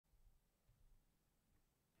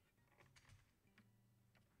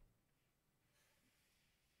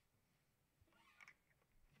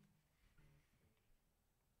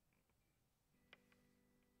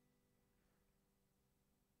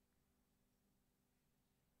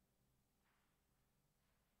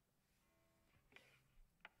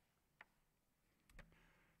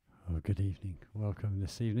Good evening. Welcome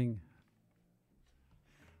this evening.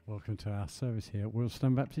 Welcome to our service here at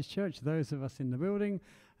Willstone Baptist Church, those of us in the building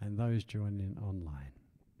and those joining online.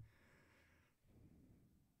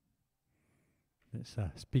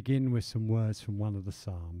 Let's begin with some words from one of the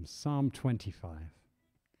Psalms, Psalm 25,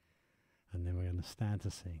 and then we're going to stand to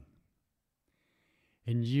sing.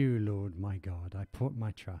 In you, Lord my God, I put my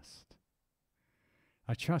trust.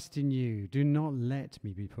 I trust in you. Do not let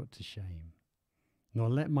me be put to shame, nor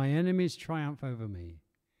let my enemies triumph over me.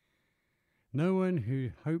 No one who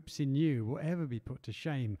hopes in you will ever be put to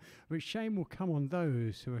shame, but shame will come on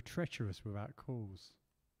those who are treacherous without cause.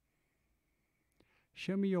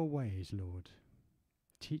 Show me your ways, Lord.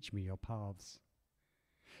 Teach me your paths.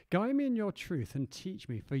 Guide me in your truth and teach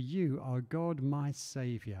me, for you are God my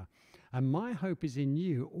Saviour, and my hope is in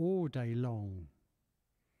you all day long.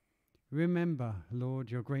 Remember,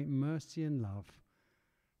 Lord, your great mercy and love,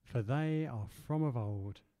 for they are from of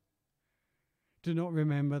old. Do not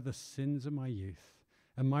remember the sins of my youth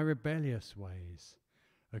and my rebellious ways.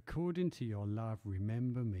 According to your love,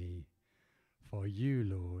 remember me, for you,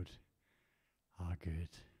 Lord, are good.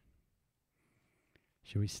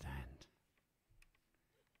 Shall we stand?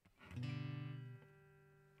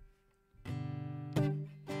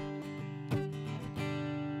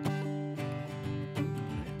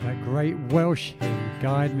 That great Welsh hymn,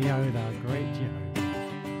 Guide Me, O Thou Great Jehovah.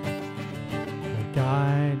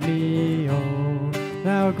 Guide me, O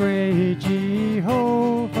Thou great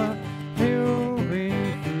Jehovah,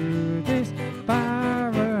 pilgrim through this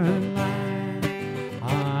barren land.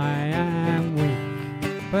 I am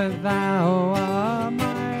weak, but Thou art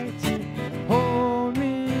mighty. Hold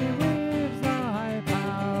me with Thy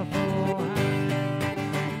powerful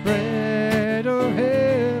hand. Bread of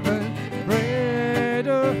heaven,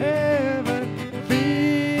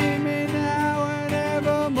 feed me now and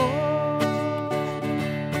evermore.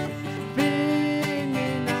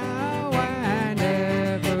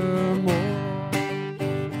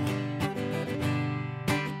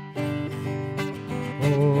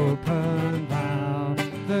 Open thou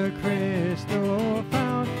the crystal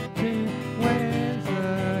fountain, whence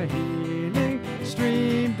the healing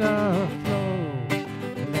stream doth flow.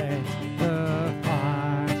 Let the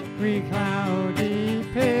fiery cloudy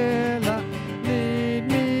pillar lead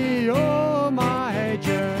me all my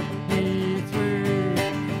journey through.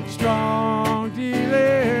 Strong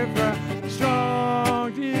deliverer,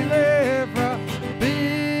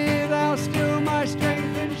 be thou still my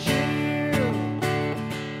strength and shield.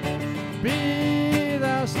 Be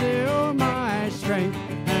thou still my strength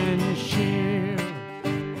and shield.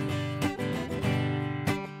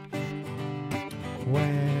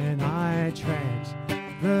 When I tread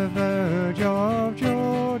the verge of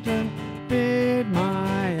Jordan, bid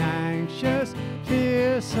my anxious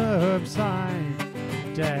fear subside.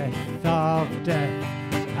 Death of death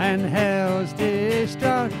and hell's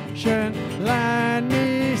destruction, land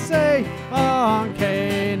me safe on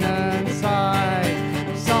Canaan's side.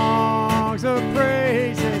 Songs of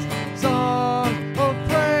praises,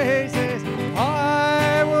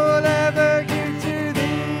 I will ever give to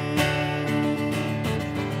thee.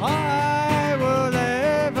 I will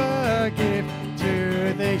ever give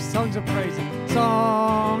to thee. Songs of praises,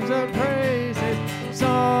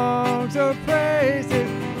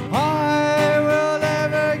 I will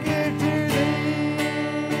ever give to thee.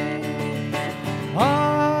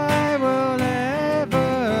 I will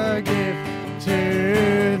ever give to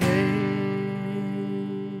thee.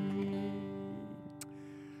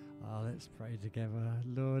 Let's pray together.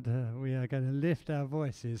 Lord, we are going to lift our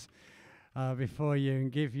voices before you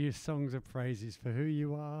and give you songs of praises for who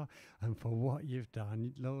you are and for what you've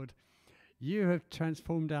done. Lord, you have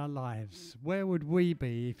transformed our lives. Where would we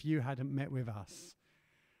be if you hadn't met with us?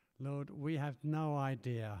 Lord, we have no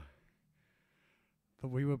idea, but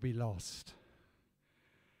we would be lost.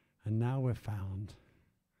 And now we're found.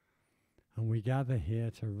 And we gather here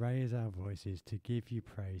to raise our voices, to give you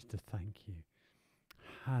praise, to thank you.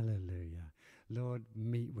 Hallelujah. Lord,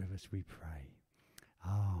 meet with us, we pray.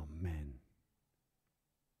 Amen.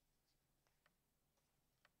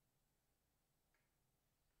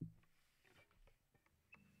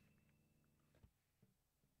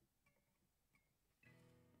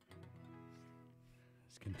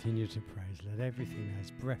 Let's continue to praise. Let everything that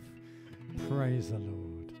has breath praise the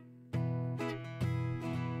Lord.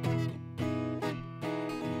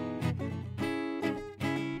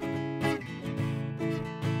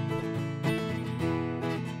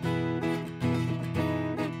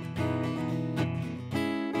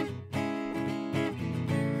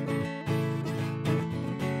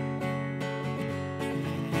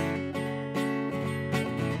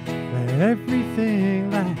 Everything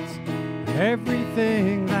that's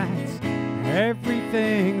everything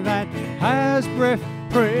that has breath,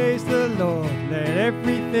 praise the Lord. Let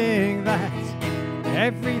everything that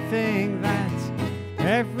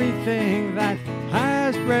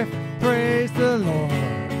has breath, praise the Lord.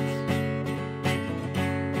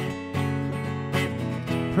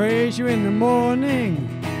 Praise you in the morning,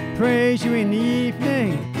 praise you in the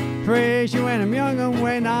evening, praise you when I'm young and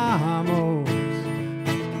when I'm old.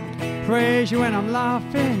 Praise you when I'm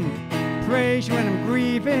laughing, praise you when I'm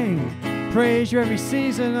grieving, praise you every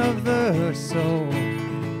season of the soul.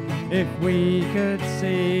 If we could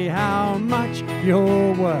see how much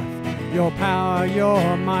you're worth, your power,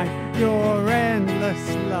 your might, your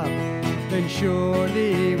endless love, then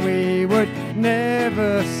surely we would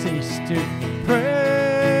never cease to praise.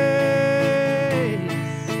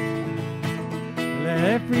 Let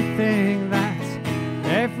everything that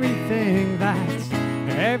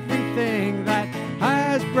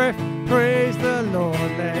has breath, praise the Lord.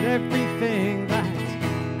 Let everything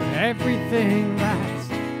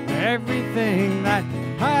that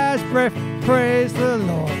has breath, praise the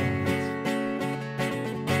Lord.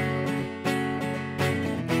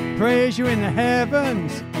 Praise you in the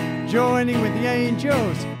heavens, joining with the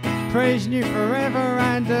angels, praising you forever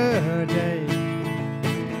and a day.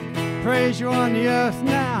 Praise you on the earth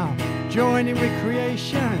now, joining with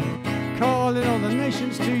creation, calling all the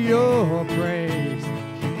nations to your praise.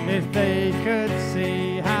 If they could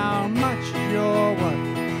see how much you're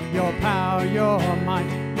worth, your power, your might,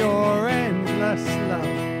 your endless love,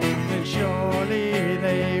 then surely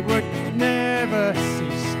they would never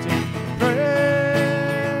cease to praise.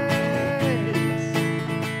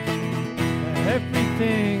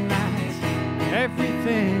 Everything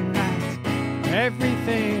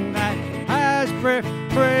that has breath,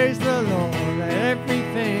 praise the Lord. Let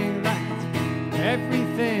everything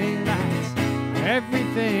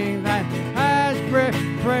that has breath,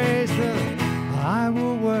 praise the Lord. I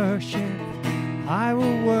will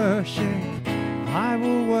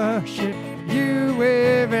worship you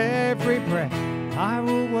with every breath. I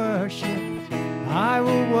will worship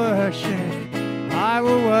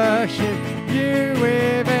you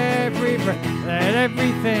with every breath. Let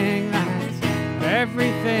everything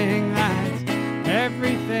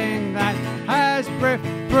that has breath,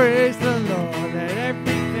 praise the Lord. Let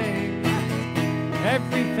everything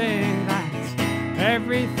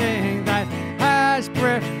that has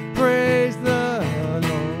breath, praise the Lord.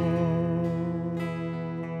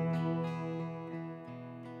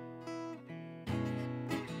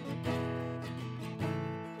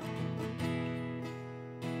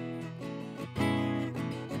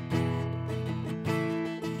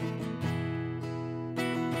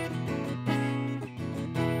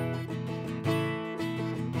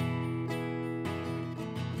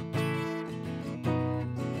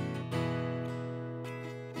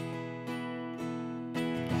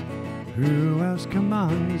 Who else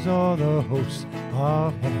commands all the hosts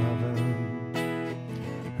of heaven?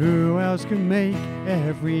 Who else can make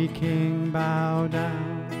every king bow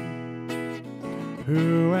down?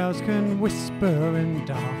 Who else can whisper and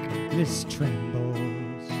darkness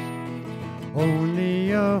trembles?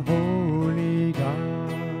 Only a holy God.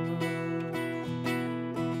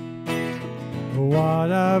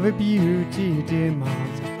 What of a beauty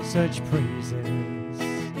demands such praises?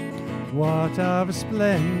 What of a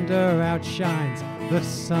splendor outshines the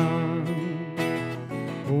sun?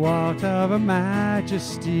 What of a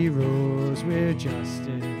majesty rules with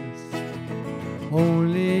justice?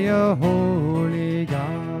 Only a holy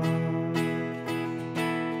God.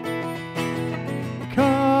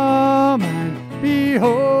 Come and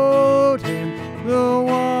behold him, the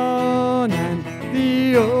one and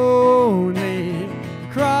the only.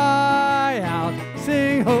 Cry out,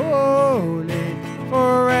 sing holy,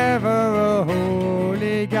 forever a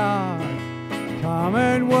holy God. Come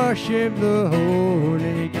and worship the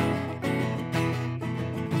holy God.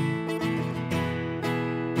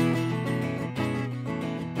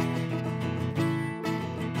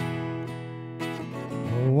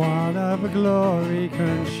 What of a glory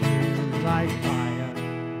consumed like fire?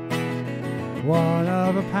 What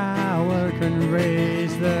of a power can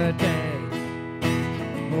raise the dead?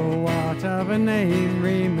 What of a name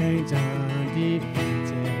remains undefeated?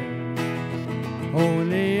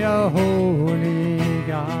 Only a holy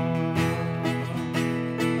God.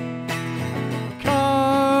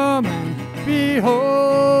 Come and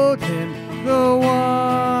behold him, the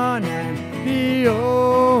one and the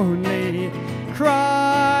only.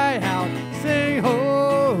 Cry out, sing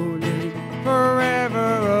holy, forever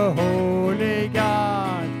a holy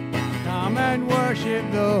God. Come and worship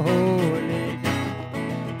the holy God.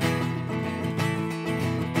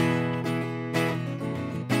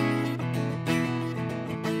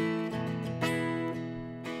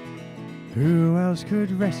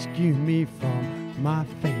 could rescue me from my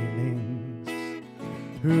failings?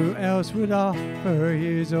 Who else would offer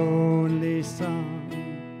his only son?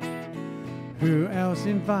 Who else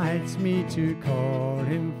invites me to call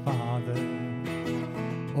him Father?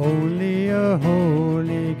 Only a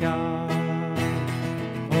holy God,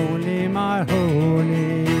 only my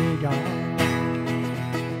holy God.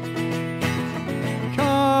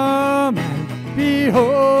 Come and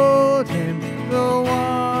behold him, the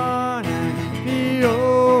one and the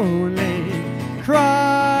only.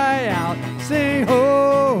 Cry out, sing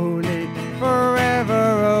holy,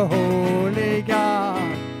 forever a holy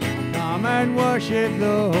God. Come and worship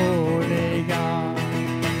the holy God.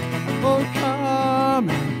 Oh, come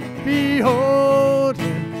and behold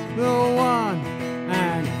him, the one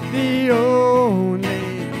and the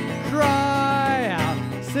only. Cry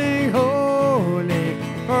out, sing holy,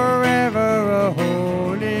 forever a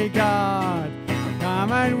holy God.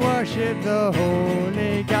 Come and worship the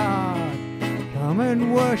holy God. Come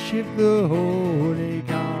and worship the holy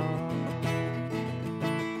God.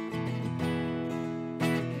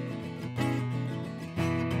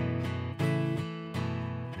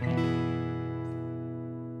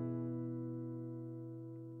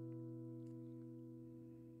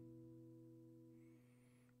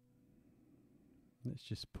 Let's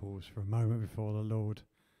just pause for a moment before the Lord.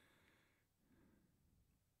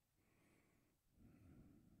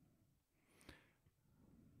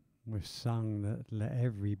 We've sung that let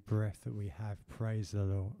every breath that we have praise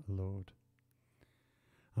the Lord.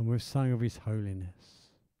 And we've sung of his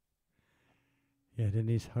holiness. Yet in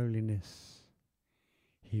his holiness,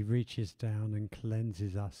 he reaches down and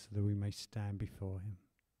cleanses us so that we may stand before him.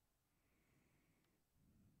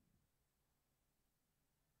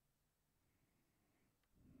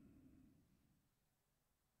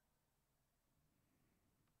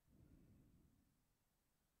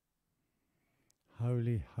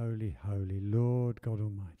 Holy, holy, holy, Lord God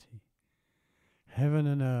Almighty. Heaven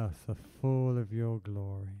and earth are full of your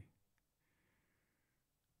glory.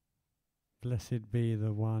 Blessed be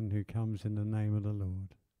the one who comes in the name of the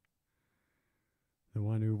Lord. The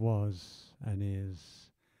one who was and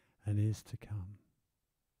is to come.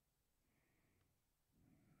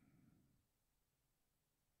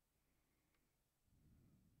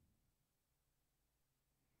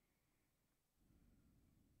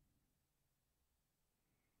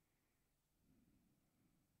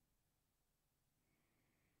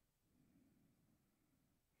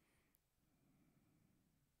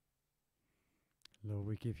 Lord,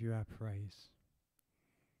 we give you our praise.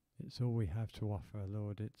 It's all we have to offer,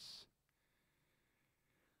 Lord. It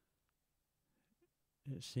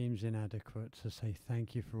seems inadequate to say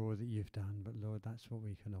thank you for all that you've done, but Lord, that's what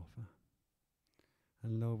we can offer.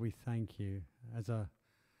 And Lord, we thank you as a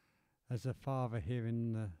father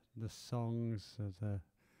hearing the songs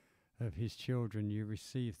of his children. You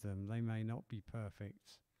receive them. They may not be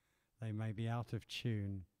perfect. They may be out of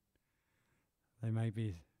tune. They may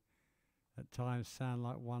be at times sound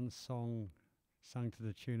like one song sung to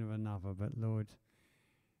the tune of another, but Lord,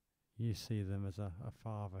 you see them as a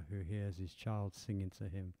father who hears his child singing to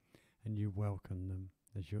him, and you welcome them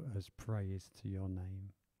as praise to your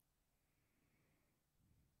name.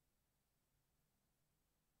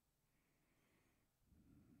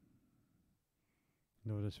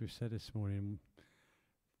 Lord, as we've said this morning,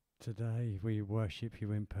 today we worship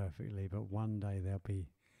you imperfectly, but one day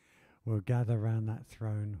we'll gather around that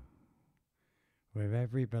throne with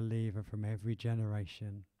every believer from every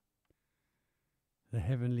generation, the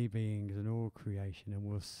heavenly beings and all creation, and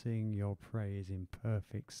we'll sing your praise in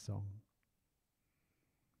perfect song.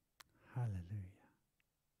 Hallelujah.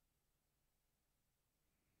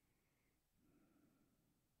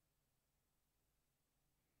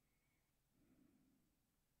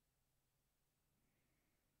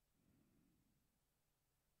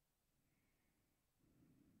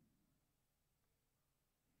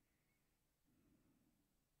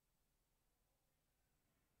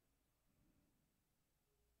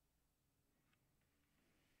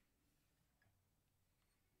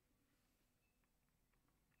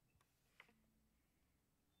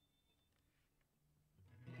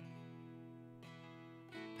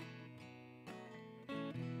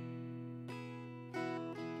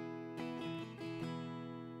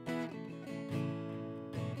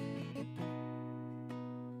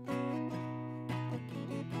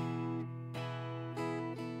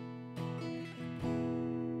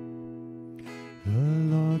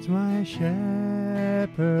 The Lord's my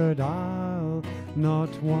shepherd, I'll not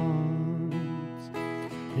want.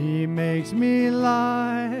 He makes me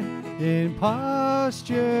lie in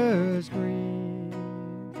pastures green.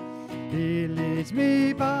 He leads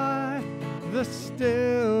me by the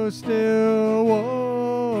still, still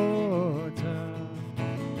water.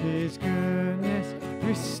 His goodness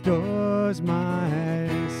restores my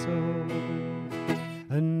soul,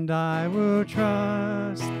 and I will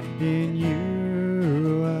trust in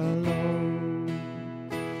you alone,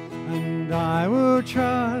 and I will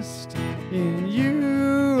trust in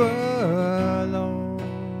you alone,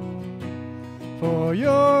 for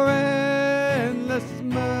your endless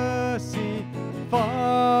mercy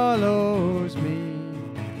follows me,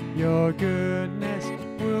 your goodness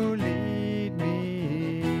will lead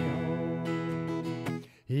me home.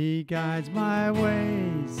 He guides my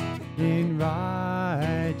ways in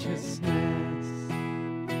righteousness,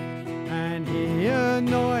 and he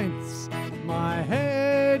anoints my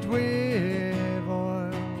head with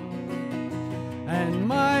oil, and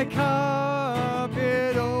my cup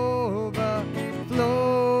it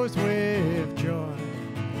overflows with joy.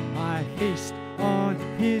 I feast on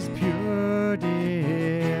his pure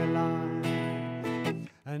delight,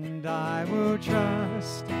 and I will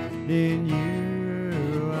trust in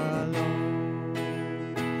you alone,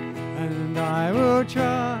 and I will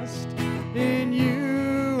trust in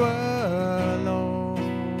you alone,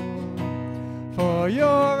 for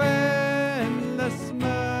your endless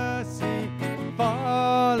mercy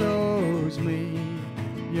follows me,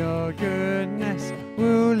 your goodness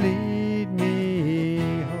will lead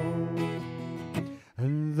me home.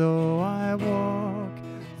 And though I walk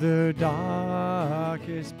the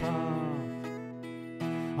darkest path,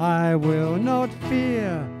 I will not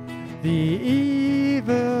fear the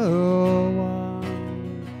evil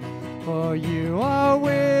one, for you are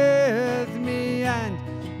with me, and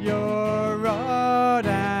your rod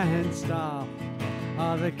and staff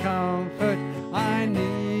are the comfort I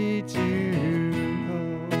need to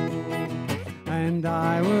know. And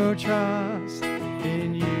I will trust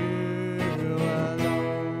in you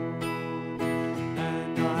alone,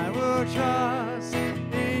 and I will trust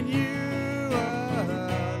in you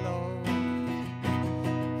alone,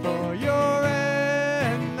 for your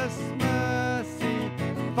endless mercy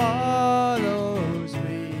follows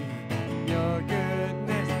me, your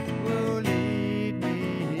goodness will lead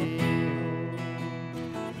me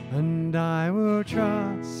home, and I will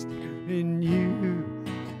trust in you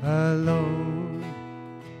alone,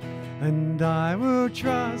 and I will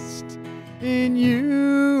trust in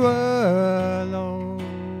you alone,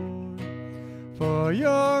 for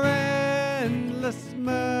your endless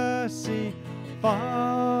mercy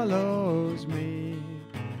follows me,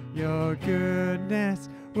 your goodness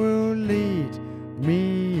will lead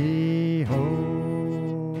me home.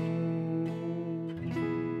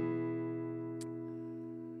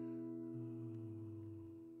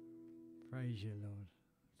 Praise you, Lord.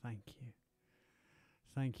 Thank you.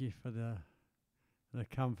 Thank you for the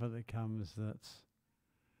comfort that comes, that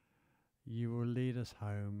you will lead us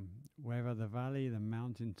home, whether the valley, the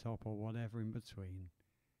mountaintop, or whatever in between,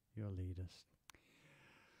 you'll lead us.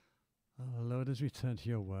 Oh, Lord, as we turn to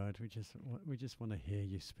your word, we just want to hear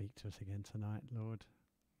you speak to us again tonight, Lord.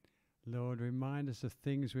 Lord, remind us of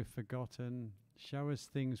things we've forgotten, show us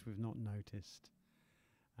things we've not noticed,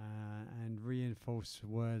 and reinforce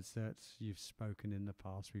words that you've spoken in the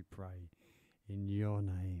past, we pray. In your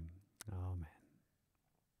name, amen.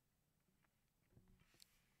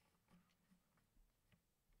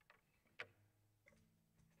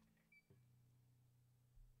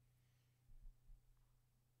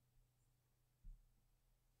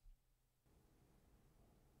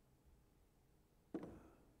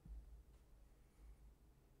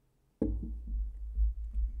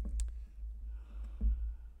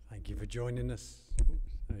 Thank you for joining us.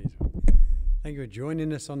 Thank you for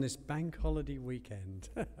joining us on this bank holiday weekend.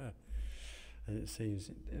 And it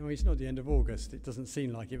seems, it's not the end of August. It doesn't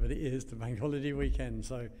seem like it, but it is the bank holiday weekend.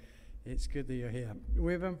 So it's good that you're here.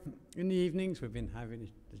 In the evenings, we've been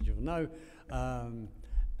having, as you'll know,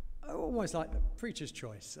 almost like the preacher's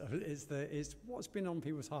choice. Is what's been on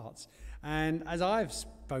people's hearts. And as I've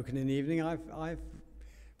spoken in the evening, I've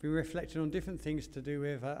been reflecting on different things to do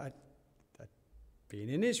with being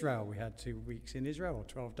in Israel. We had 2 weeks in Israel, or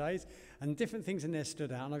 12 days, and different things in there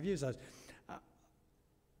stood out, and I've used those.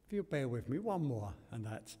 If you'll bear with me, one more, and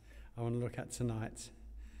that I want to look at tonight.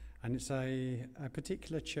 And it's a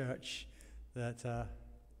particular church that's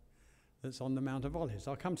on the Mount of Olives.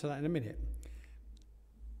 I'll come to that in a minute.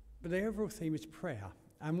 But the overall theme is prayer.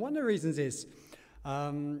 And one of the reasons is,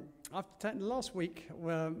 last week,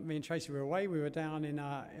 me and Tracy were away. We were down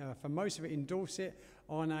for most of it in Dorset,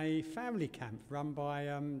 on a family camp run by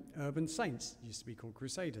Urban Saints. It used to be called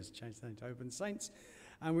Crusaders, changed the name to Urban Saints.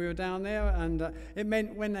 And we were down there, and it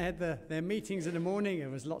meant when they had their meetings in the morning, there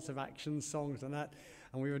was lots of action songs and that.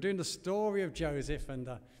 And we were doing the story of Joseph, and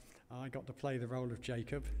I got to play the role of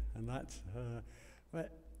Jacob, and that.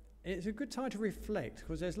 But it's a good time to reflect,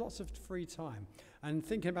 because there's lots of free time and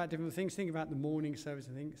thinking about different things, thinking about the morning service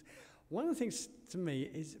and things. One of the things to me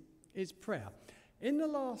is prayer. In the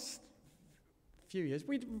last few years,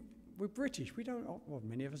 we're British. We don't, well,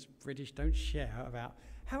 many of us British don't share about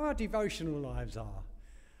how our devotional lives are.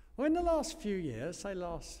 Well, in the last few years, say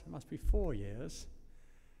must be 4 years,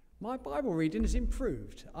 my Bible reading has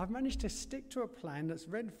improved. I've managed to stick to a plan that's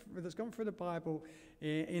gone through the Bible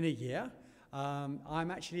in a year.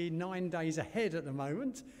 I'm actually 9 days ahead at the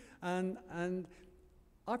moment, and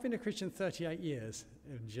I've been a Christian 38 years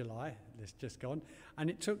in July, it's just gone, and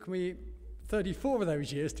it took me 34 of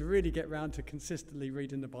those years to really get round to consistently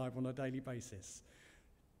reading the Bible on a daily basis.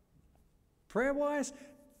 Prayer-wise,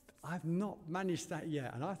 I've not managed that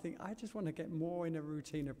yet, and I think I just want to get more in a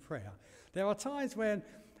routine of prayer. There are times when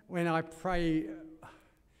I pray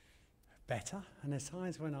better, and there's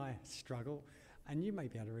times when I struggle, and you may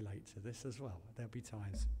be able to relate to this as well. There'll be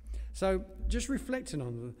times. So just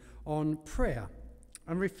reflecting on prayer,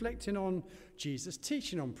 and reflecting on Jesus'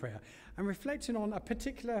 teaching on prayer, and reflecting on a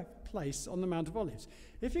particular place on the Mount of Olives.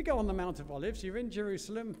 If you go on the Mount of Olives, you're in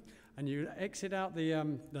Jerusalem, and you exit out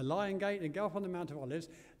the Lion Gate and go up on the Mount of Olives,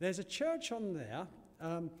 there's a church on there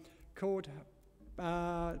called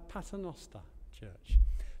Paternoster Church.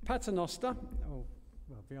 Paternoster,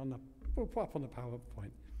 we'll put up on the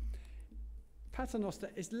PowerPoint. Paternoster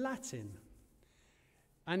is Latin,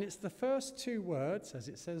 and it's the first 2 words, as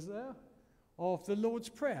it says there, of the Lord's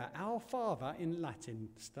Prayer. Our Father in Latin,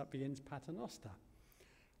 that begins Paternoster.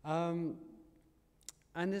 And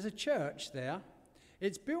there's a church there.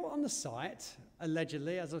 It's built on the site,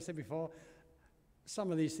 allegedly, as I said before.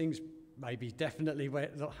 Some of these things maybe definitely where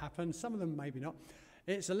it happened, some of them maybe not.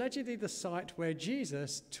 It's allegedly the site where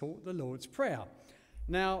Jesus taught the Lord's Prayer.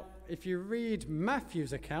 Now, if you read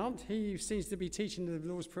Matthew's account, he seems to be teaching the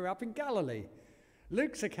Lord's Prayer up in Galilee.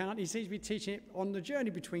 Luke's account, he seems to be teaching it on the journey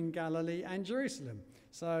between Galilee and Jerusalem.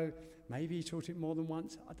 So maybe he taught it more than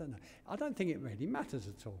once. I don't know. I don't think it really matters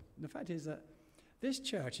at all. The fact is that this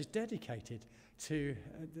church is dedicated to,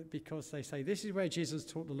 because they say this is where Jesus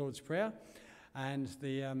taught the Lord's Prayer. And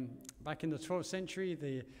back in the 12th century,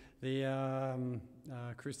 the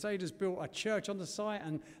Crusaders built a church on the site,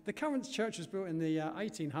 and the current church was built in the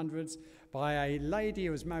 1800s by a lady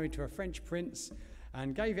who was married to a French prince,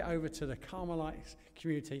 and gave it over to the Carmelite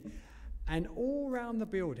community. And all around the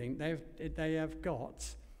building, they have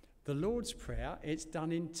got the Lord's Prayer. It's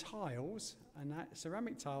done in tiles, and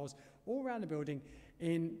ceramic tiles, all around the building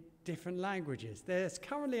in different languages. There's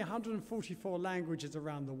currently 144 languages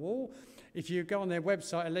around the wall. If you go on their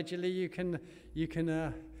website, allegedly, you can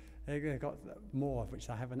they've got more, which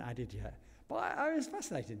I haven't added yet. But I was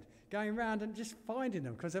fascinated going around and just finding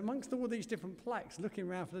them, because amongst all these different plaques, looking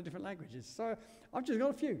around for the different languages. So I've just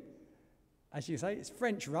got a few. As you say, it's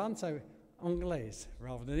French run, so Anglais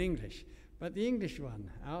rather than English. But the English one,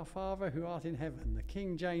 Our Father who art in heaven, the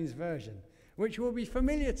King James Version, which will be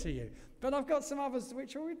familiar to you. But I've got some others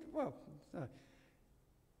which are,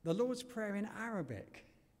 the Lord's Prayer in Arabic,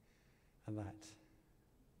 and that.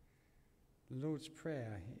 The Lord's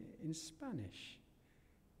Prayer in Spanish.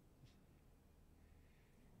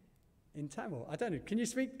 In Tamil. I don't know. Can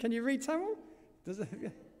you read Tamil? Does it?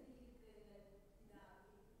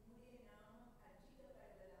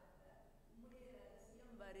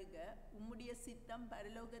 உம்முடைய சித்தம்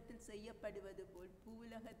பரலோகத்தில் செய்யப்படுவது போல்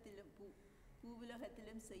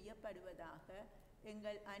பூவுலகத்திலும் செய்யப்படுவதாக.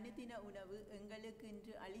 எங்கள் அனுதின உணவு எங்களுக்கு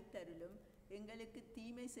இன்று அளித்தருளும். எங்களுக்கு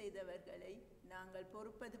தீமை செய்தவர்களை நாங்கள்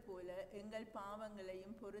பொறுப்பது போல எங்கள்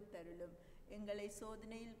பாவங்களையும் பொறுத்தருளும். எங்களை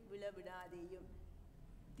சோதனையில் விழவிடாதேயும்.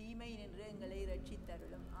 தீமை நின்று எங்களை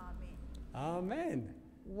ரட்சித்தருளும். Amen. Amen.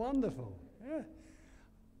 Wonderful. Yeah.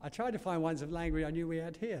 I tried to find ones of language I knew we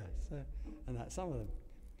had here, and that's some of them.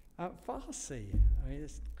 Farsi. I mean,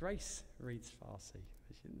 Grace reads Farsi.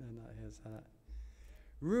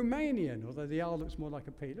 Romanian, although the R looks more like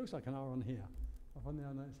a P. It looks like an R on here. Up on the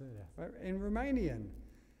R notes there. But in Romanian.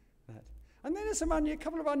 That. And then there's a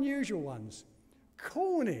couple of unusual ones.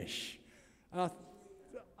 Cornish. And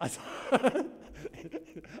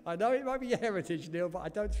I know it might be your heritage, Neil, but I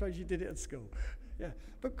don't suppose you did it at school. Yeah,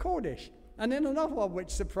 but Cornish. And then another one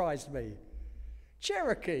which surprised me.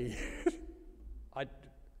 Cherokee.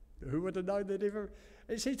 Who would have known that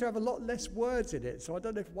it seems to have a lot less words in it, so I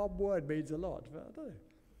don't know if one word means a lot, but I don't know.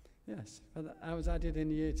 Yes, but that was added in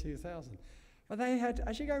the year 2000. But they had,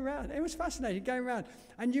 as you go around, it was fascinating going around,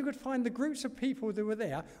 and you could find the groups of people that were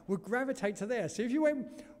there would gravitate to there. So if you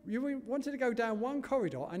wanted to go down one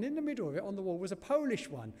corridor, and in the middle of it on the wall was a Polish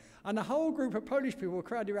one, and a whole group of Polish people were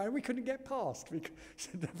crowded around, and we couldn't get past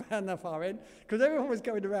down the far end, because everyone was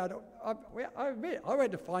going around. I admit, I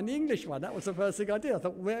went to find the English one. That was the first thing I did. I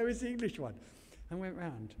thought, where is the English one? And went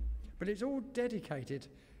round. But it's all dedicated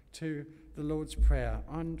to the Lord's Prayer.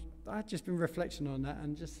 And I've just been reflecting on that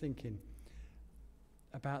and just thinking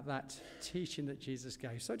about that teaching that Jesus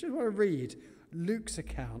gave. So I just want to read Luke's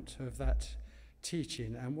account of that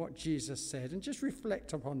teaching and what Jesus said, and just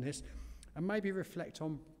reflect upon this, and maybe reflect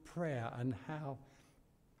on prayer and how,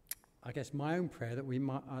 I guess, my own prayer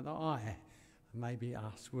that I, maybe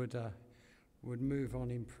us, would move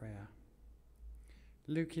on in prayer.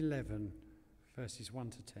 Luke 11, verses 1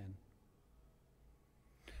 to 10.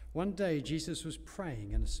 One day Jesus was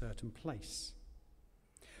praying in a certain place.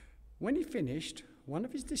 When he finished, one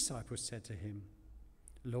of his disciples said to him,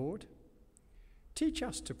 "Lord, teach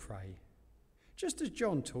us to pray, just as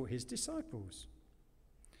John taught his disciples."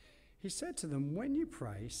 He said to them, "When you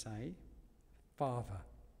pray, say, 'Father,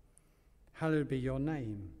 hallowed be your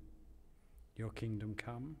name. Your kingdom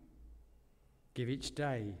come. Give each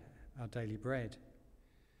day our daily bread.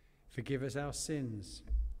 Forgive us our sins,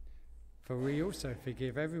 for we also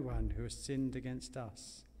forgive everyone who has sinned against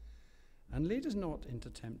us. And lead us not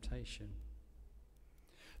into temptation.'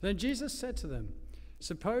 Then Jesus said to them,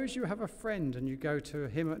 'Suppose you have a friend and you go to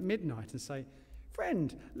him at midnight and say,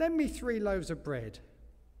 "Friend, lend me 3 loaves of bread.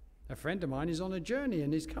 A friend of mine is on a journey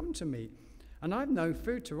and he's come to me, and I've no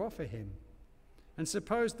food to offer him." And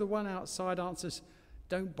suppose the one outside answers,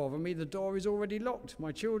 "Don't bother me, the door is already locked.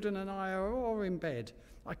 My children and I are all in bed.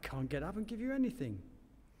 I can't get up and give you anything."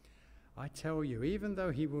 I tell you, even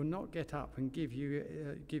though he will not get up and give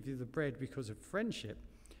you the bread because of friendship,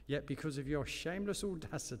 yet because of your shameless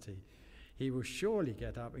audacity, he will surely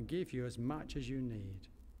get up and give you as much as you need.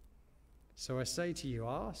 So I say to you,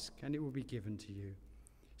 ask and it will be given to you.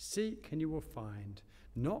 Seek and you will find.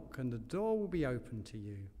 Knock and the door will be opened to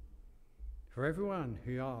you. For everyone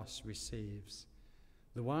who asks receives.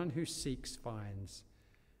 The one who seeks finds.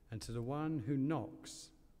 And to the one who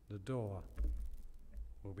knocks, the door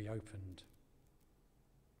will be opened.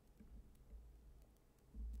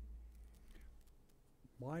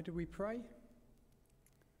 Why do we pray?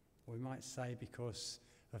 We might say because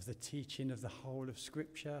of the teaching of the whole of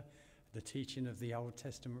Scripture, the teaching of the Old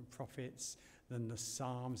Testament prophets, then the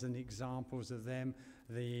Psalms and the examples of them,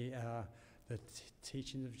 the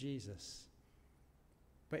teaching of Jesus.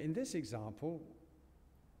 But in this example,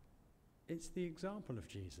 it's the example of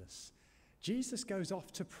Jesus. Jesus goes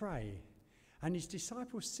off to pray, and his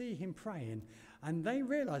disciples see him praying, and they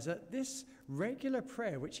realize that this regular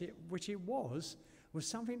prayer, which it was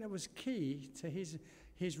something that was key to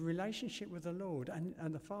his relationship with the Lord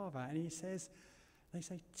and the Father. And they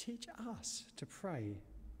say, "Teach us to pray."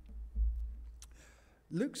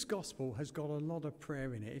 Luke's gospel has got a lot of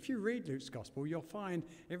prayer in it. If you read Luke's gospel, you'll find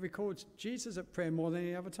it records Jesus at prayer more than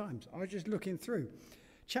any other times. I was just looking through.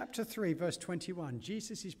 Chapter 3, verse 21,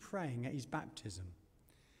 Jesus is praying at his baptism.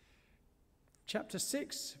 Chapter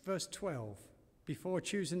 6, verse 12, before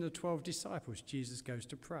choosing the 12 disciples, Jesus goes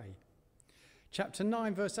to pray. Chapter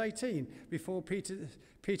 9, verse 18, before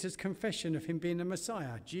Peter's confession of him being the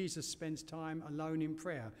Messiah, Jesus spends time alone in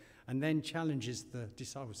prayer and then challenges the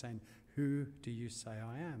disciples saying, "Who do you say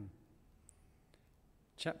I am?"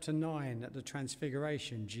 Chapter 9, at the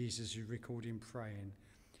Transfiguration, Jesus is recorded praying.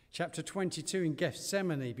 Chapter 22, in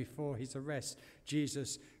Gethsemane, before his arrest,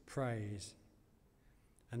 Jesus prays.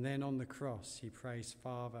 And then on the cross, he prays,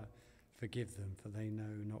 "Father, forgive them, for they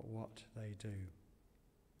know not what they do."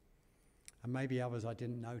 And maybe others I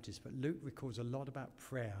didn't notice, but Luke records a lot about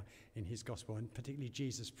prayer in his gospel, and particularly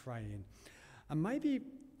Jesus praying. And maybe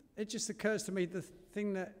it just occurs to me the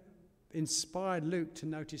thing that inspired Luke to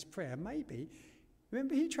notice prayer. Maybe,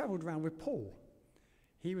 remember he travelled around with Paul.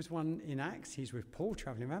 He was one in Acts, he's with Paul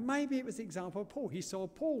travelling around. Maybe it was the example of Paul. He saw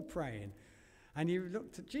Paul praying, and he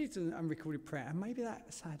looked at Jesus and recorded prayer, and maybe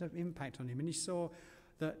that's had an impact on him, and he saw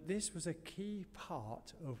that this was a key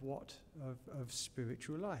part of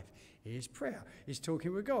spiritual life. Is prayer, is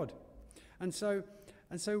talking with God. And so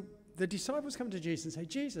the disciples come to Jesus and say,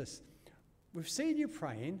 "Jesus, we've seen you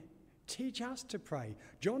praying, teach us to pray.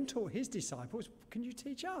 John taught his disciples, can you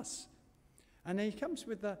teach us?" And then he comes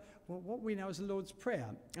with what we know as the Lord's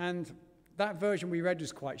Prayer. And that version we read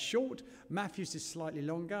was quite short. Matthew's is slightly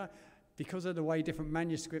longer because of the way different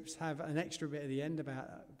manuscripts have an extra bit at the end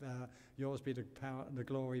about yours be the power, the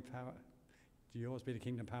glory, power. Yours be the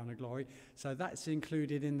kingdom, power, and the glory. So that's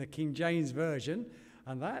included in the King James Version.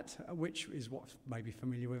 and that, which is what may be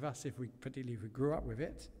familiar with us, particularly if we grew up with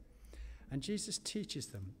it. And Jesus teaches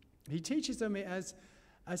them. He teaches them it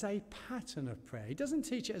as a pattern of prayer. He doesn't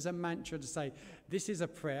teach it as a mantra to say, this is a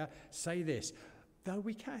prayer, say this. Though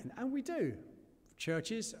we can, and we do.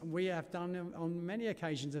 Churches, we have done on many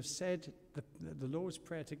occasions, have said the Lord's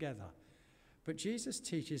Prayer together. But Jesus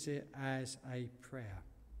teaches it as a prayer.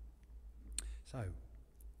 So,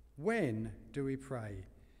 when do we pray?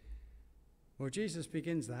 Well, Jesus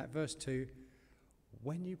begins that, verse 2,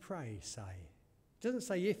 when you pray, say. It doesn't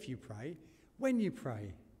say if you pray, when you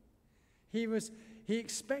pray. He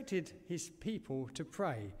expected his people to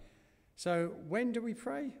pray. So, when do we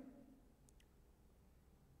pray?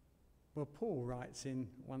 Well, Paul writes in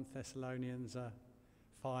 1 Thessalonians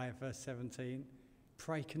 5, verse 17,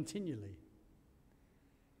 pray continually.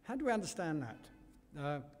 How do we understand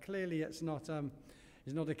that? Clearly, it's not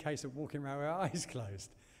a case of walking around with our eyes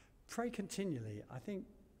closed. Pray continually. I think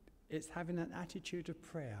it's having an attitude of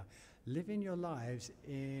prayer, living your lives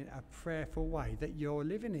in a prayerful way, that you're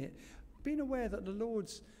living it, being aware that the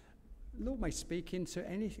Lord may speak into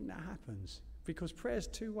anything that happens. Because prayer's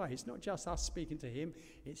two ways. It's not just us speaking to him,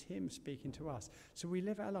 it's him speaking to us. So we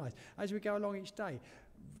live our lives. As we go along each day,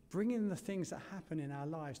 bringing the things that happen in our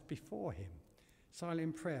lives before him.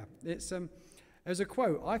 Silent prayer. There's a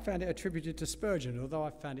quote. I found it attributed to Spurgeon, although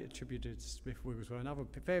I found it attributed to Smith Wigglesworth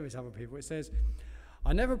and various other people. It says,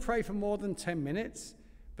 I never pray for more than 10 minutes,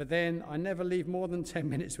 but then I never leave more than 10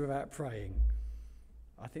 minutes without praying.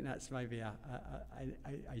 I think that's maybe a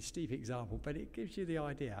steep example, but it gives you the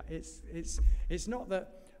idea. It's not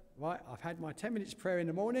that, right, I've had my 10 minutes prayer in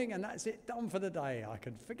the morning and that's it, done for the day. I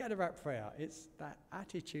can forget about prayer. It's that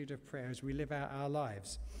attitude of prayer as we live out our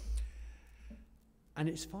lives. And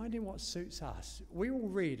it's finding what suits us. We all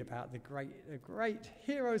read about the great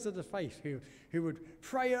heroes of the faith who would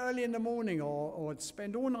pray early in the morning or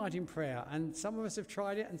spend all night in prayer. And some of us have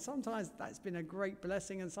tried it, and sometimes that's been a great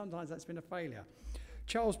blessing and sometimes that's been a failure.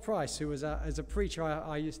 Charles Price, who was as a preacher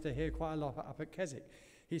I used to hear quite a lot up at Keswick,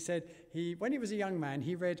 he said when he was a young man,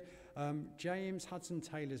 he read James Hudson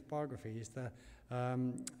Taylor's biography. He's the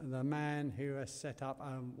man who has set up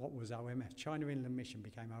what was OMF. China Inland Mission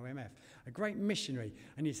became OMF, a great missionary.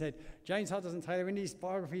 And he said, James Hudson Taylor in his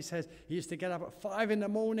biography says he used to get up at 5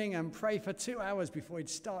 a.m. and pray for 2 hours before he'd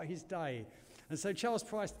start his day. And so Charles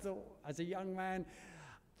Price thought, as a young man,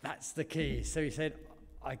 that's the key. So he said,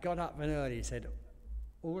 I got up and early. He said,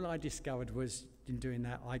 all I discovered was in doing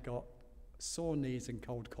that, I got sore knees and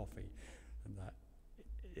cold coffee. And that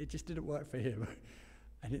it just didn't work for him.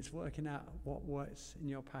 And it's working out what works in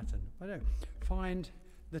your pattern. I don't know. Find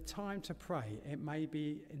the time to pray. It may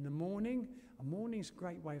be in the morning. A morning's a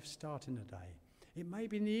great way of starting the day. It may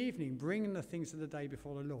be in the evening, bringing the things of the day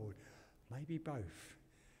before the Lord. Maybe both.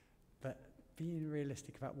 But being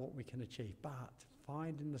realistic about what we can achieve. But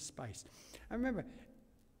finding the space. And remember,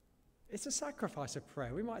 it's a sacrifice of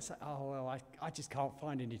prayer. We might say, oh, well, I just can't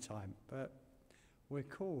find any time. But we're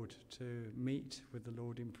called to meet with the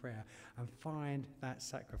Lord in prayer and find that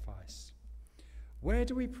sacrifice. Where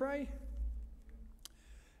do we pray?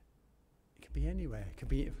 It could be anywhere. It could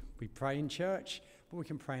be, we pray in church, but we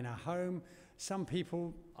can pray in our home. Some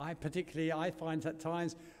people, I find at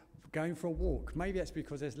times going for a walk. Maybe that's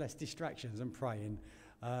because there's less distractions and praying.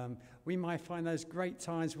 We might find those great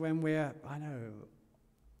times when we're,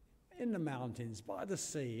 in the mountains, by the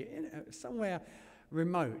sea, somewhere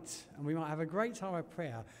remote, and we might have a great time of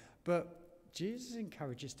prayer. But Jesus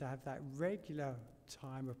encourages us to have that regular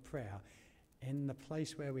time of prayer in the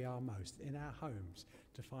place where we are most, in our homes,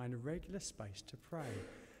 to find a regular space to pray,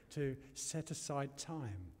 to set aside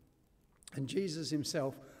time. And Jesus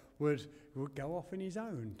himself would go off on his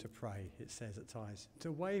own to pray, it says at times, to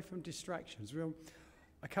away from distractions.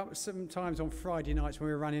 Sometimes on Friday nights when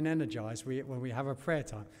we're running Energize, when we have a prayer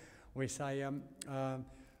time, we say,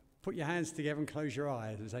 put your hands together and close your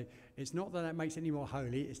eyes. And say, it's not that makes it any more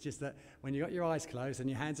holy, it's just that when you've got your eyes closed and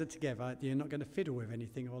your hands are together, you're not going to fiddle with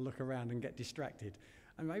anything or look around and get distracted.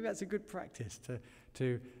 And maybe that's a good practice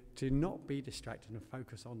to not be distracted and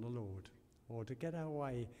focus on the Lord, or to get our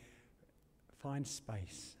way, find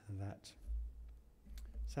space and that.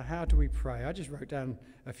 So how do we pray? I just wrote down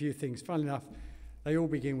a few things. Funnily enough, they all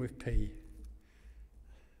begin with P.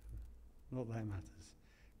 Not that it matters.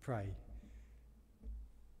 Pray.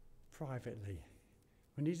 Privately.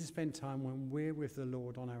 We need to spend time when we're with the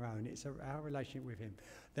Lord on our own. It's our relationship with him.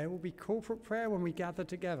 There will be corporate prayer when we gather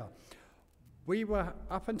together. We were,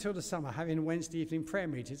 up until the summer, having Wednesday evening prayer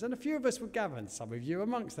meetings, and a few of us were gathered, some of you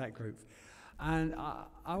amongst that group. And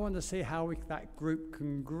I want to see how that group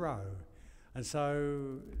can grow. And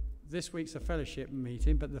so this week's a fellowship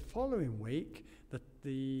meeting, but the following week,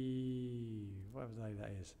 the whatever day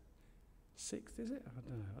that is, 6th, is it? I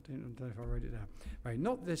don't know. I don't know if I wrote it down. Right,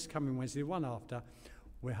 not this coming Wednesday, the one after,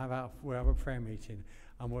 we'll have a prayer meeting,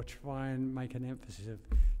 and we'll try and make an emphasis of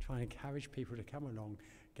trying to encourage people to come along,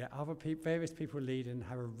 get other people, various people lead, and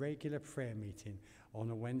have a regular prayer meeting on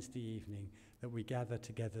a Wednesday evening that we gather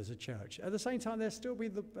together as a church. At the same time, there'll still be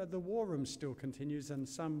the war room still continues on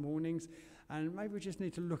some mornings, and maybe we just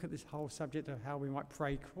need to look at this whole subject of how we might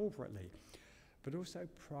pray corporately, but also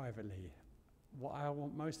privately. What I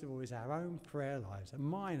want most of all is our own prayer lives, and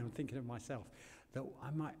mine, I'm thinking of myself, that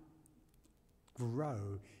I might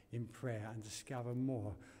grow in prayer and discover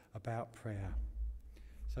more about prayer.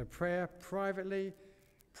 So prayer privately,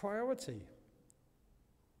 priority.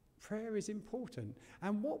 Prayer is important,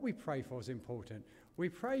 and what we pray for is important. We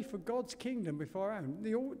pray for God's kingdom before our own.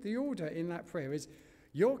 The order in that prayer is,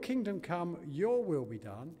 your kingdom come, your will be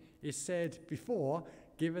done, is said before,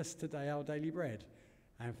 give us today our daily bread,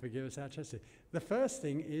 and forgive us our trespasses. The first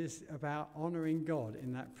thing is about honouring God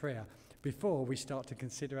in that prayer before we start to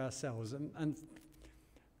consider ourselves. And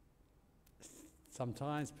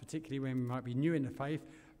sometimes, particularly when we might be new in the faith,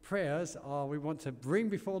 prayers are we want to bring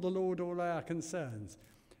before the Lord all our concerns.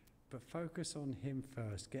 But focus on him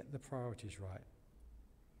first. Get the priorities right.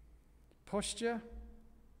 Posture.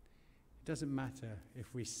 It doesn't matter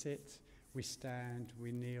if we sit, we stand,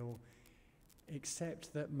 we kneel,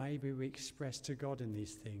 except that maybe we express to God in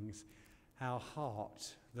these things our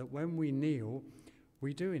heart, that when we kneel,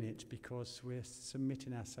 we're doing it because we're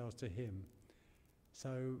submitting ourselves to him.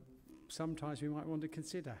 So sometimes we might want to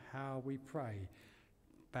consider how we pray,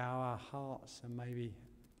 bow our hearts, and maybe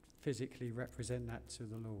physically represent that to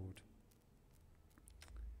the Lord.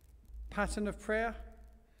 Pattern of prayer.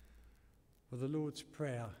 Well, the Lord's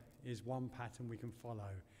Prayer is one pattern we can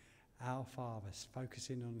follow. Our Father,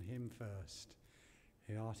 focusing on him first,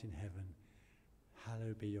 who art in heaven,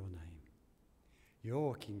 hallowed be your name.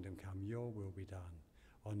 Your kingdom come, your will be done,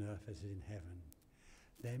 on earth as in heaven.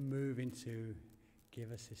 Then move into,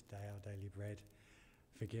 give us this day our daily bread.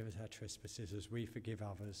 Forgive us our trespasses as we forgive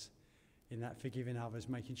others. In that forgiving others,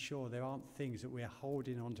 making sure there aren't things that we're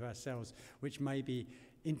holding on to ourselves which maybe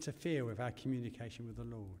interfere with our communication with the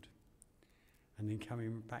Lord. And then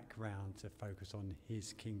coming back round to focus on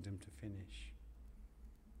his kingdom to finish.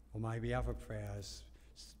 Or maybe other prayers,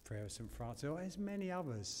 prayer of St. Francis, or there's many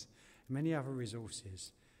others, many other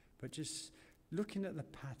resources. But just looking at the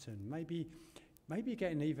pattern, maybe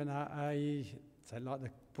getting even say like the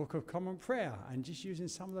Book of Common Prayer, and just using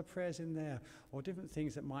some of the prayers in there, or different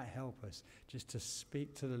things that might help us just to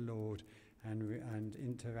speak to the Lord and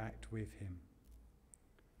interact with him.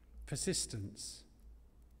 Persistence.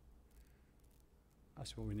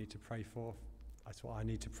 That's what we need to pray for. That's what I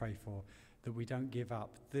need to pray for, that we don't give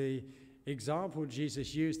up. The example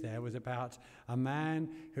Jesus used there was about a man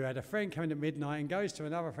who had a friend coming at midnight and goes to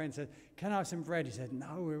another friend and said, can I have some bread? He said,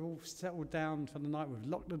 no, we're all settled down for the night. We've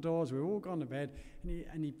locked the doors. We're all gone to bed.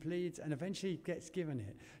 And he pleads and eventually gets given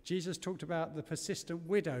it. Jesus talked about the persistent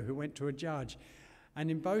widow who went to a judge. And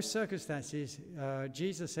in both circumstances,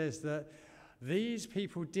 Jesus says that these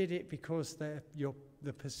people did it because they're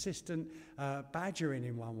the persistent badgering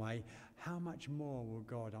in one way. How much more will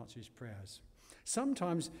God answer his prayers?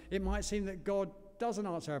 Sometimes it might seem that God doesn't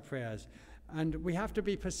answer our prayers, and we have to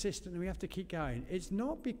be persistent and we have to keep going. It's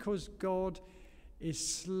not because God is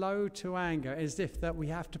slow to anger, as if that we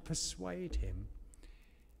have to persuade him.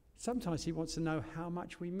 Sometimes he wants to know how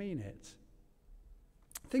much we mean it.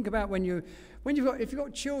 Think about if you've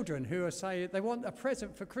got children who are saying they want a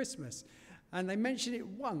present for Christmas, and they mention it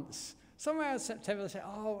once. Somewhere in September they say,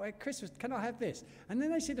 oh, at Christmas, can I have this? And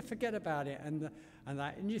then they seem to forget about it, and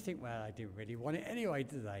you think, well, I didn't really want it anyway,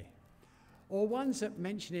 do they? Or ones that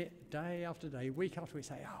mention it day after day, week after week,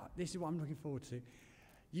 say, oh, this is what I'm looking forward to.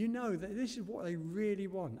 You know that this is what they really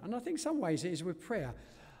want. And I think some ways it is with prayer.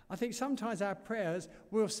 I think sometimes our prayers,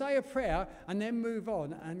 we'll say a prayer and then move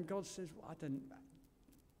on, and God says, well, I don't.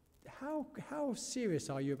 How serious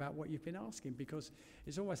are you about what you've been asking? Because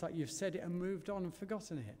it's almost like you've said it and moved on and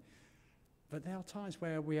forgotten it. But there are times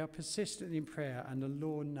where we are persistent in prayer and the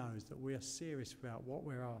Lord knows that we are serious about what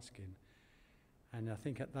we're asking. And I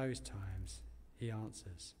think at those times, he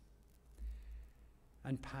answers.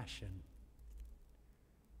 And passion.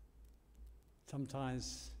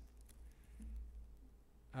 Sometimes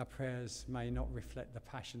our prayers may not reflect the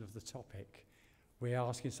passion of the topic. We're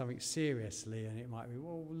asking something seriously, and it might be,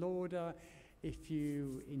 well, Lord, if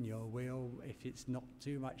you, in your will, if it's not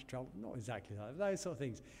too much trouble, not exactly that, those sort of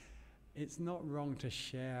things. It's not wrong to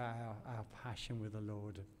share our passion with the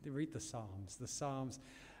Lord. Read the Psalms. The Psalms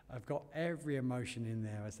have got every emotion in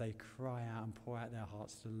there as they cry out and pour out their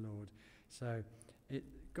hearts to the Lord. So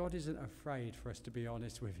God isn't afraid for us to be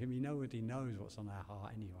honest with him. He already knows what's on our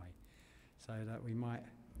heart anyway, so that we might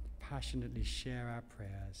passionately share our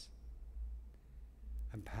prayers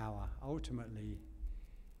and power. Ultimately,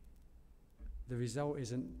 the result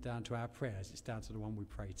isn't down to our prayers, it's down to the one we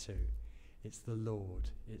pray to. It's the Lord.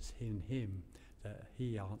 It's in him that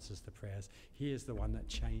he answers the prayers. He is the one that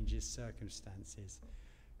changes circumstances.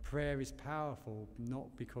 Prayer is powerful,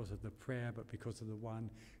 not because of the prayer, but because of the one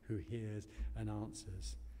who hears and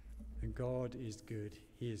answers. And God is good.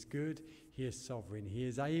 He is good. He is sovereign. He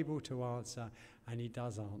is able to answer, and he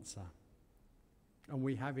does answer. And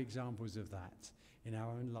we have examples of that in our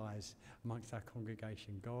own lives amongst our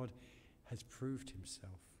congregation. God has proved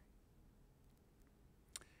himself.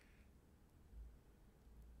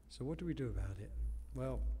 So what do we do about it?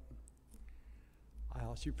 Well, I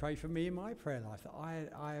ask you pray for me in my prayer life,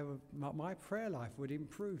 that my prayer life would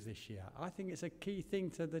improve this year. I think it's a key thing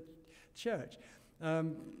to the church.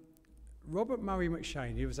 Robert Murray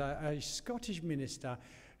McShane, he was a Scottish minister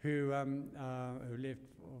who lived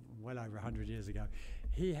well over 100 years ago.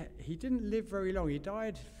 He didn't live very long. He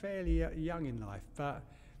died fairly young in life, but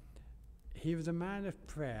he was a man of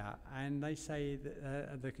prayer, and they say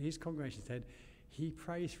that his congregation said he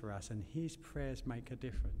prays for us and his prayers make a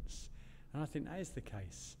difference. And I think that is the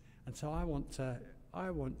case. And so I want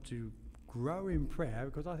to grow in prayer,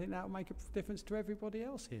 because I think that will make a difference to everybody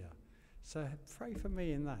else here. So pray for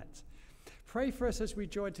me in that. Pray for us as we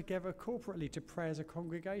join together corporately to pray as a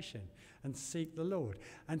congregation and seek the Lord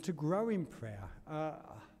and to grow in prayer.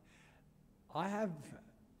 I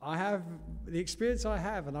have the experience I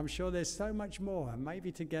have, and I'm sure there's so much more, and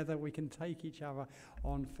maybe together we can take each other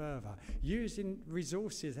on further, using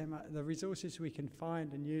resources, the resources we can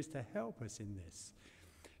find and use to help us in this,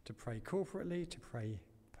 to pray corporately, to pray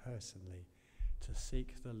personally, to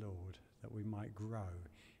seek the Lord, that we might grow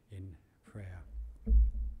in prayer.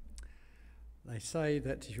 They say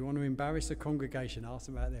that if you want to embarrass a congregation, ask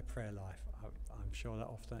them about their prayer life. I'm sure that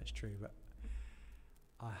often that's true, but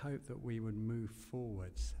I hope that we would move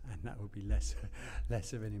forwards, and that would be less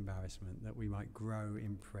of an embarrassment, that we might grow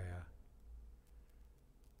in prayer.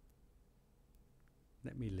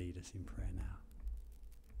 Let me lead us in prayer now.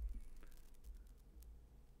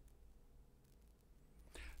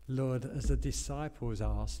 Lord, as the disciples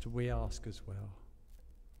asked, we ask as well.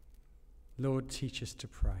 Lord, teach us to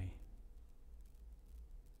pray.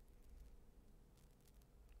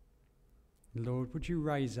 Lord, would you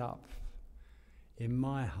raise up in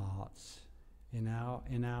my heart, in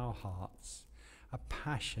our hearts, a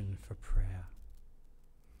passion for prayer?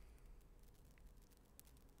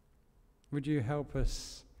 Would you help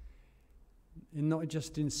us not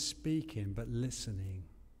just in speaking, but listening,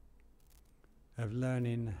 of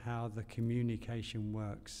learning how the communication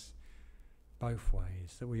works both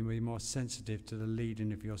ways, that we be more sensitive to the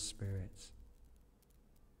leading of your Spirit.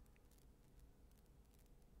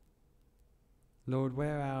 Lord,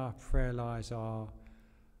 where our prayer lives are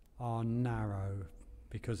narrow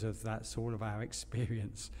because of that's all of our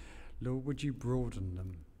experience, Lord, would you broaden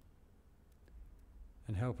them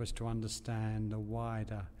and help us to understand the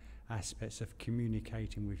wider aspects of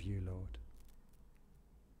communicating with you, Lord.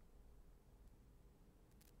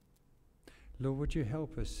 Lord, would you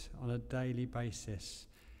help us on a daily basis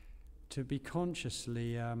to be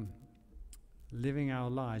consciously living our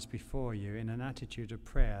lives before you in an attitude of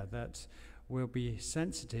prayer that will be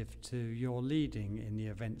sensitive to your leading in the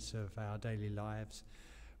events of our daily lives,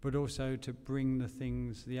 but also to bring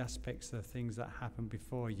the aspects of things that happen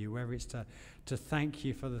before you, whether it's to thank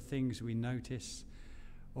you for the things we notice,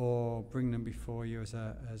 or bring them before you as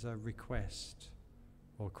a request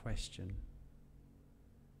or question.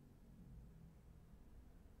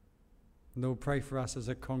 Lord, pray for us as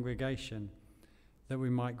a congregation that we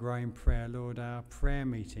might grow in prayer. Lord, our prayer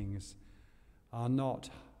meetings are not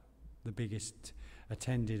the biggest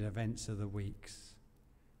attended events of the weeks,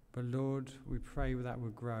 but Lord, we pray that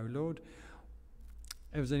would grow. Lord,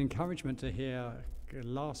 it was an encouragement to hear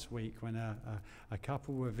last week when a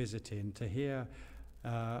couple were visiting, to hear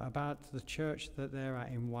about the church that they're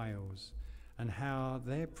at in Wales and how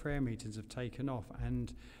their prayer meetings have taken off,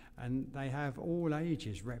 and they have all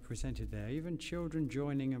ages represented there, even children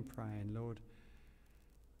joining and praying. Lord,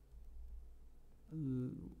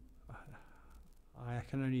 I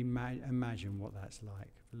can only imagine what that's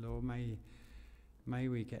like. Lord, may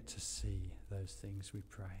we get to see those things, we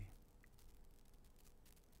pray.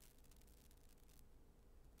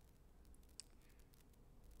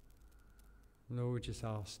 Lord, we just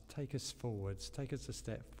ask, take us a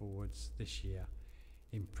step forwards this year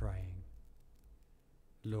in praying.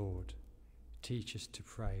 Lord, teach us to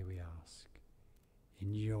pray, we ask.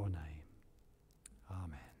 In your name.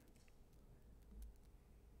 Amen.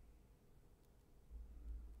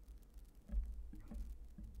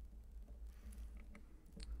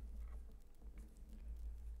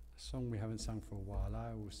 A song we haven't sung for a while.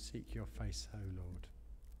 I will seek your face, O Lord.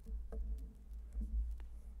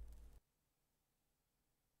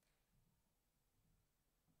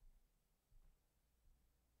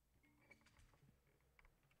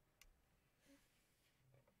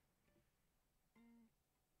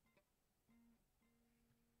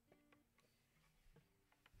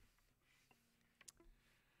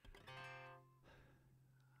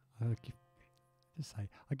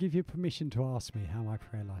 I give you permission to ask me how my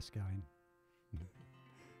prayer life's going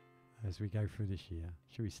as we go through this year.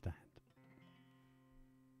 Shall we stand?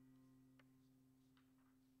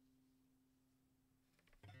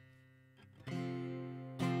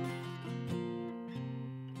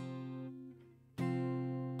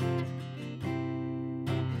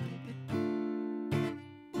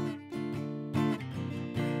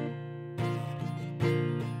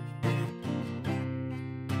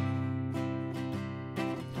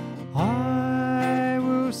 I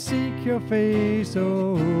will seek your face,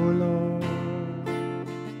 O Lord.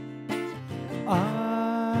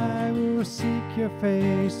 I will seek your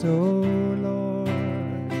face, O Lord.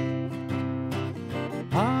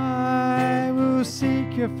 I will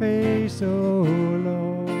seek your face, O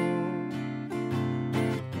Lord.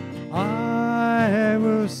 I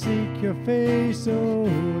will seek your face, O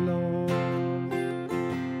Lord.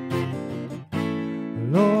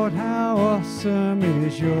 Lord, how awesome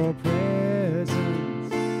is your presence.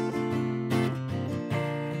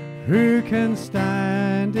 Who can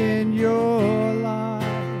stand in your light?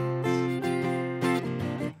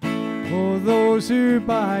 For those who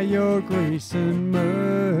by your grace and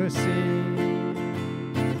mercy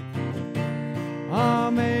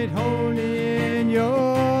are made holy in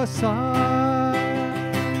your sight.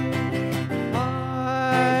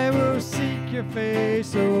 I will seek your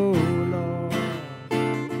face, O Lord.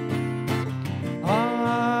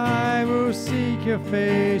 I will seek your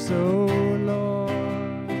face, O Lord.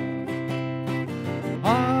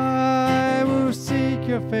 I will seek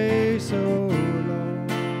your face, O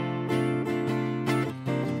Lord.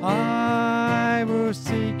 I will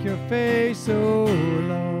seek your face, O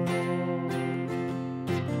Lord.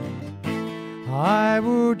 I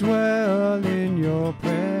will dwell in your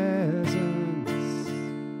presence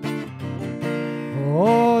for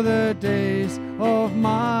all the days of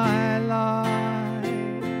my life,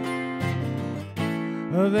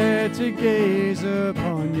 there to gaze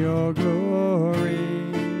upon your glory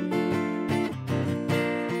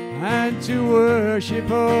and to worship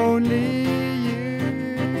only you.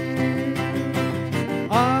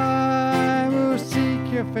 I will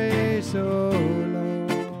seek your face, O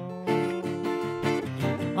Lord.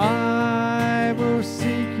 I will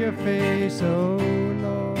seek your face, O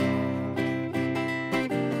Lord.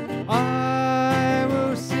 I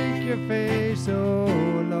will seek your face, O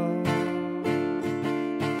Lord.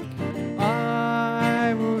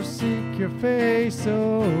 I will seek your face,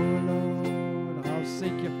 O Lord. I'll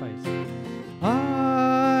seek your face.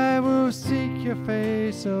 I will seek your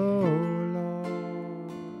face, O Lord.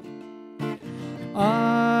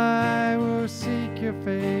 I will seek your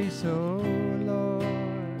face, O Lord.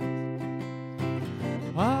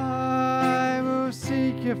 I will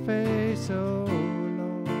seek your face, O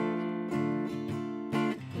Lord.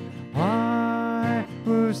 I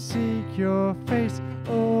will seek your face,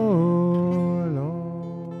 O Lord.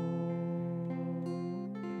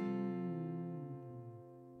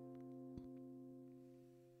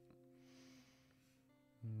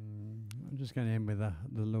 I'm just going to end with the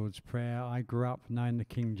Lord's Prayer. I grew up knowing the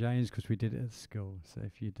King James because we did it at school. So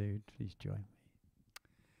if you do, please join me.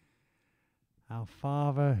 Our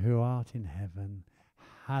Father who art in heaven,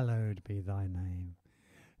 hallowed be thy name.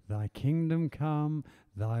 Thy kingdom come,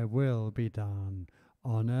 thy will be done,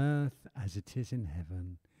 on earth as it is in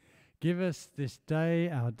heaven. Give us this day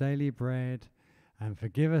our daily bread, and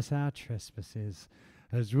forgive us our trespasses,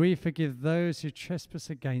 as we forgive those who trespass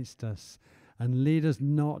against us. And lead us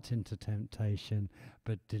not into temptation,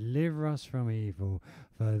 but deliver us from evil.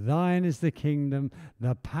 For thine is the kingdom,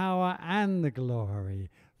 the power, and the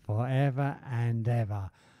glory, forever and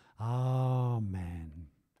ever. Amen.